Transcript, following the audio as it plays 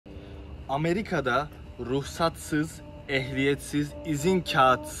Amerika'da ruhsatsız, ehliyetsiz, izin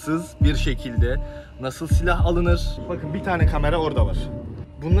kağıtsız bir şekilde nasıl silah alınır? Bakın bir tane kamera orada var.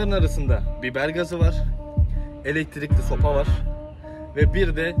 Bunların arasında biber gazı var, elektrikli sopa var ve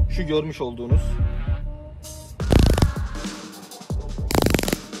bir de şu görmüş olduğunuz.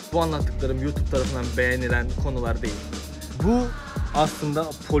 Bu anlattıklarım YouTube tarafından beğenilen konular değil. Bu aslında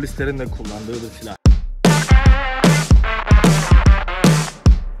polislerin de kullandığı bir silah.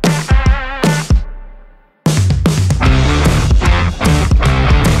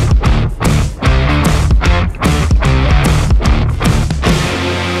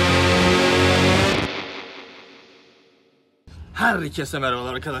 Herkese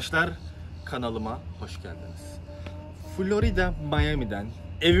merhabalar arkadaşlar. Kanalıma hoş geldiniz. Florida, Miami'den,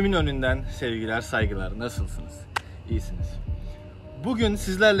 evimin önünden sevgiler, saygılar. Nasılsınız? İyisiniz. Bugün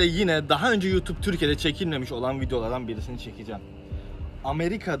sizlerle yine daha önce YouTube Türkiye'de çekilmemiş olan videolardan birisini çekeceğim.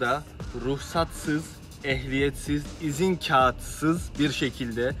 Amerika'da ruhsatsız, ehliyetsiz, izin kağıtsız bir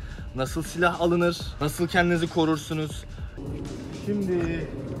şekilde nasıl silah alınır, nasıl kendinizi korursunuz? Şimdi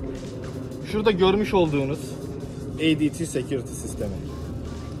şurada görmüş olduğunuz ADT Security sistemi.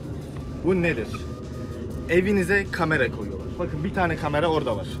 Bu nedir? Evinize kamera koyuyorlar. Bakın bir tane kamera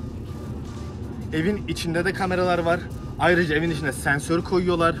orada var. Evin içinde de kameralar var. Ayrıca evin içine sensör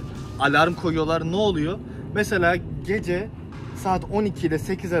koyuyorlar. Alarm koyuyorlar. Ne oluyor? Mesela gece saat 12 ile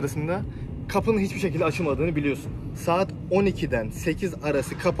 8 arasında kapının hiçbir şekilde açılmadığını biliyorsun. Saat 12'den 8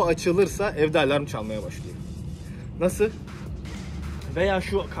 arası kapı açılırsa evde alarm çalmaya başlıyor. Nasıl? Veya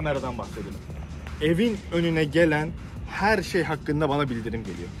şu kameradan bahsedelim. Evin önüne gelen her şey hakkında bana bildirim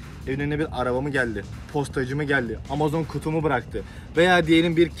geliyor. Evin önüne bir araba mı geldi, postacı mı geldi, Amazon kutumu bıraktı veya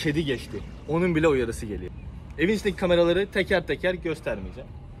diyelim bir kedi geçti. Onun bile uyarısı geliyor. Evin içindeki kameraları teker teker göstermeyeceğim.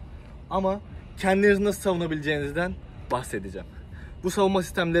 Ama kendinizi nasıl savunabileceğinizden bahsedeceğim. Bu savunma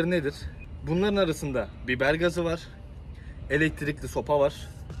sistemleri nedir? Bunların arasında biber gazı var, elektrikli sopa var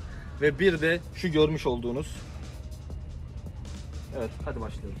ve bir de şu görmüş olduğunuz. Evet, hadi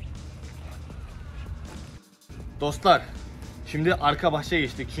başlayalım. Dostlar, şimdi arka bahçeye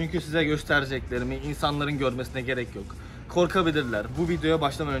geçtik çünkü size göstereceklerimi insanların görmesine gerek yok. Korkabilirler. Bu videoya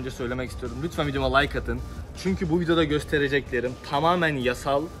başlamadan önce söylemek istiyorum. Lütfen videoma like atın. Çünkü bu videoda göstereceklerim tamamen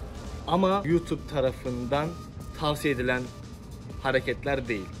yasal ama YouTube tarafından tavsiye edilen hareketler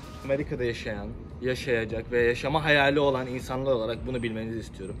değil. Amerika'da yaşayan, yaşayacak ve yaşama hayali olan insanlar olarak bunu bilmenizi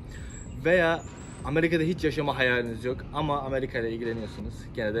istiyorum. Veya Amerika'da hiç yaşama hayaliniz yok ama Amerika ile ilgileniyorsunuz.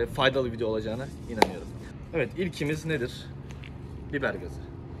 Gene de faydalı video olacağına inanıyorum. Evet, ilkimiz nedir? Biber gazı.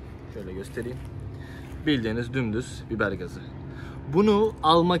 Şöyle göstereyim. Bildiğiniz dümdüz biber gazı. Bunu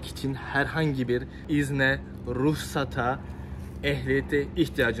almak için herhangi bir izne, ruhsata, ehliyete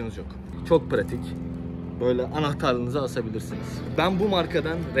ihtiyacınız yok. Çok pratik. Böyle anahtarlığınıza asabilirsiniz. Ben bu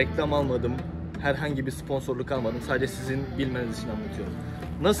markadan reklam almadım. Herhangi bir sponsorluk almadım. Sadece sizin bilmeniz için anlatıyorum.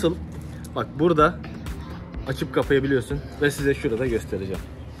 Nasıl? Bak burada açıp kapayabiliyorsun ve size şurada göstereceğim.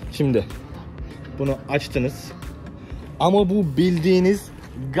 Şimdi bunu açtınız. Ama bu bildiğiniz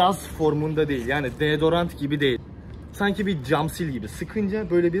gaz formunda değil. Yani deodorant gibi değil. Sanki bir cam sil gibi. Sıkınca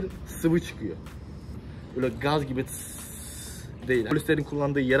böyle bir sıvı çıkıyor. Böyle gaz gibi değil. Polislerin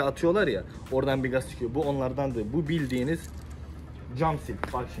kullandığı yere atıyorlar ya. Oradan bir gaz çıkıyor. Bu onlardandı. Bu bildiğiniz cam sil.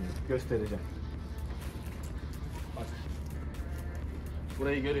 Bak şimdi göstereceğim. Bak.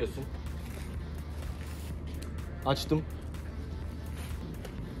 Burayı görüyorsun. Açtım.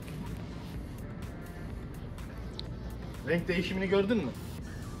 Renk değişimini gördün mü?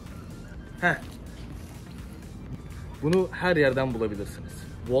 Heh. Bunu her yerden bulabilirsiniz.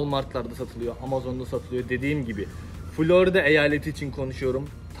 Walmart'larda satılıyor, Amazon'da satılıyor. Dediğim gibi Florida eyaleti için konuşuyorum.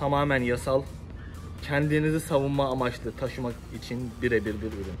 Tamamen yasal. Kendinizi savunma amaçlı taşımak için birebir bir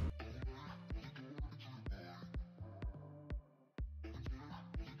ürün.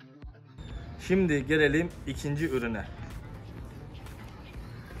 Şimdi gelelim ikinci ürüne.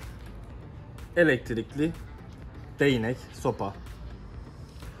 Elektrikli değnek, sopa.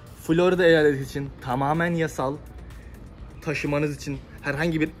 Florida eyaleti için tamamen yasal. Taşımanız için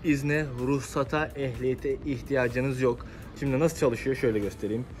herhangi bir izne, ruhsata, ehliyete ihtiyacınız yok. Şimdi nasıl çalışıyor şöyle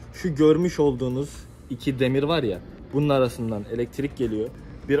göstereyim. Şu görmüş olduğunuz iki demir var ya, bunun arasından elektrik geliyor.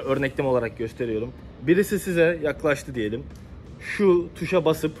 Bir örneklem olarak gösteriyorum. Birisi size yaklaştı diyelim. Şu tuşa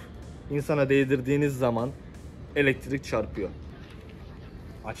basıp insana değdirdiğiniz zaman elektrik çarpıyor.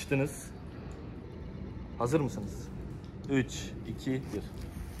 Açtınız. Hazır mısınız? 3, 2, 1.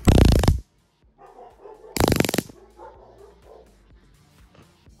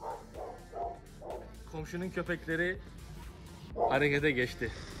 Komşunun köpekleri harekete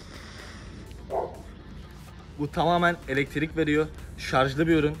geçti. Bu tamamen elektrik veriyor. Şarjlı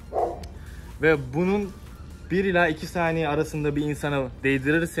bir ürün. Ve bunun 1 ila 2 saniye arasında bir insana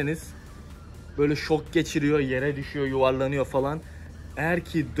değdirirseniz böyle şok geçiriyor, yere düşüyor, yuvarlanıyor falan. Eğer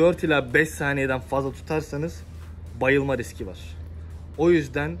ki 4 ila 5 saniyeden fazla tutarsanız bayılma riski var. O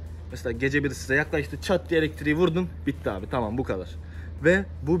yüzden mesela gece biri size yaklaştı, çat diye elektriği vurdun, bitti abi, tamam, bu kadar. Ve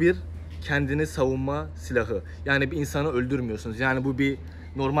bu bir kendini savunma silahı. Yani bir insanı öldürmüyorsunuz. Yani bu bir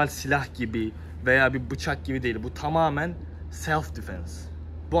normal silah gibi veya bir bıçak gibi değil. Bu tamamen self defense.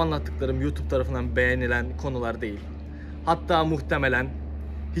 Bu anlattıklarım YouTube tarafından beğenilen konular değil. Hatta muhtemelen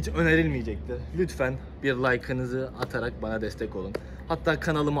hiç önerilmeyecektir. Lütfen bir like'ınızı atarak bana destek olun. Hatta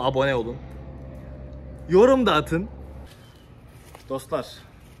kanalıma abone olun. Yorum da atın. Dostlar,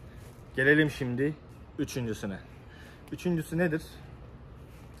 gelelim şimdi üçüncüsüne. Üçüncüsü nedir?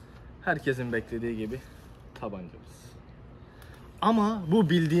 Herkesin beklediği gibi tabancamız. Ama bu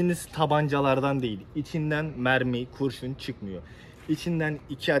bildiğiniz tabancalardan değil. İçinden mermi, kurşun çıkmıyor. İçinden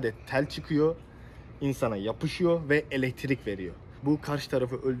 2 adet tel çıkıyor, insana yapışıyor ve elektrik veriyor. Bu karşı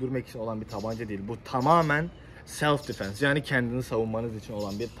tarafı öldürmek için olan bir tabanca değil. Bu tamamen self defense, yani kendini savunmanız için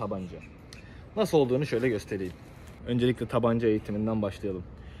olan bir tabanca. Nasıl olduğunu şöyle göstereyim. Öncelikle tabanca eğitiminden başlayalım.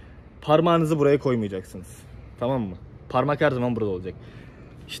 Parmağınızı buraya koymayacaksınız. Tamam mı? Parmak her zaman burada olacak.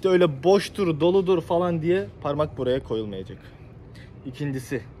 İşte öyle boştur, doludur falan diye parmak buraya koyulmayacak.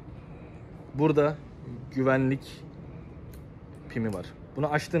 İkincisi, burada güvenlik pimi var. Bunu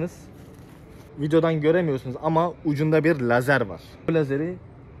açtınız. Videodan göremiyorsunuz ama ucunda bir lazer var. Bu lazeri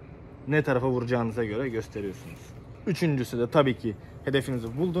ne tarafa vuracağınıza göre gösteriyorsunuz. Üçüncüsü de tabii ki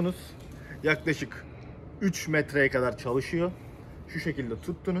hedefinizi buldunuz. Yaklaşık 3 metreye kadar çalışıyor. Şu şekilde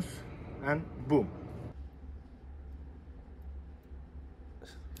tuttunuz. And boom.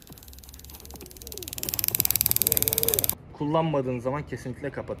 Kullanmadığınız zaman kesinlikle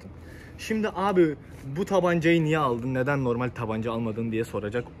kapatın. Şimdi abi bu tabancayı niye aldın, neden normal tabanca almadın diye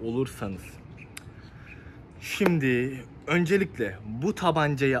soracak olursanız. Şimdi öncelikle bu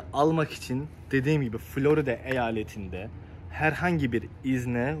tabancayı almak için dediğim gibi Florida eyaletinde herhangi bir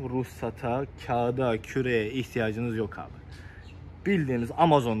izne, ruhsata, kağıda, küreye ihtiyacınız yok abi. Bildiğiniz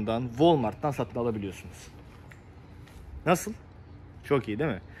Amazon'dan, Walmart'tan satın alabiliyorsunuz. Nasıl? Çok iyi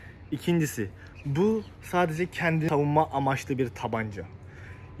değil mi? İkincisi, bu sadece kendi savunma amaçlı bir tabanca.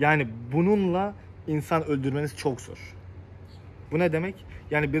 Yani bununla insan öldürmeniz çok zor. Bu ne demek?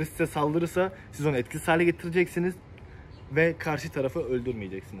 Yani birisi size saldırırsa siz onu etkisiz hale getireceksiniz ve karşı tarafı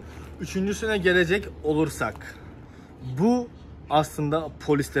öldürmeyeceksiniz. Üçüncüsüne gelecek olursak, bu aslında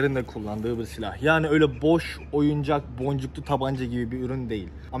polislerin de kullandığı bir silah. Yani öyle boş, oyuncak, boncuklu tabanca gibi bir ürün değil.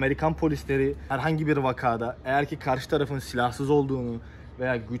 Amerikan polisleri herhangi bir vakada eğer ki karşı tarafın silahsız olduğunu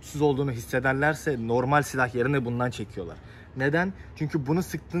veya güçsüz olduğunu hissederlerse normal silah yerine bundan çekiyorlar. Neden? Çünkü bunu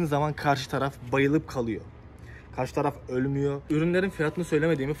sıktığın zaman karşı taraf bayılıp kalıyor. Karşı taraf ölmüyor. Ürünlerin fiyatını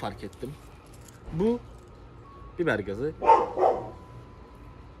söylemediğimi fark ettim. Bu biber gazı.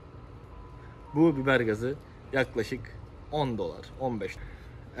 Bu biber gazı yaklaşık $10, 15.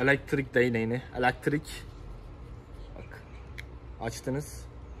 Elektrik değneğini, elektrik. Bak. Açtınız.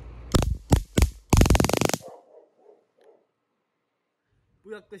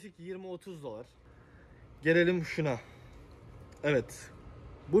 Bu yaklaşık $20-30. Gelelim şuna. Evet.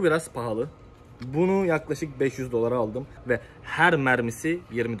 Bu biraz pahalı. Bunu yaklaşık $500 aldım ve her mermisi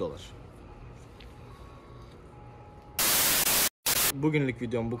 $20. Bugünlük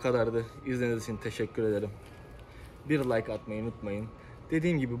videom bu kadardı. İzlediğiniz için teşekkür ederim. Bir like atmayı unutmayın.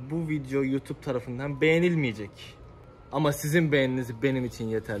 Dediğim gibi bu video YouTube tarafından beğenilmeyecek. Ama sizin beğeniniz benim için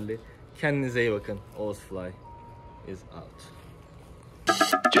yeterli. Kendinize iyi bakın. Ozfly is out.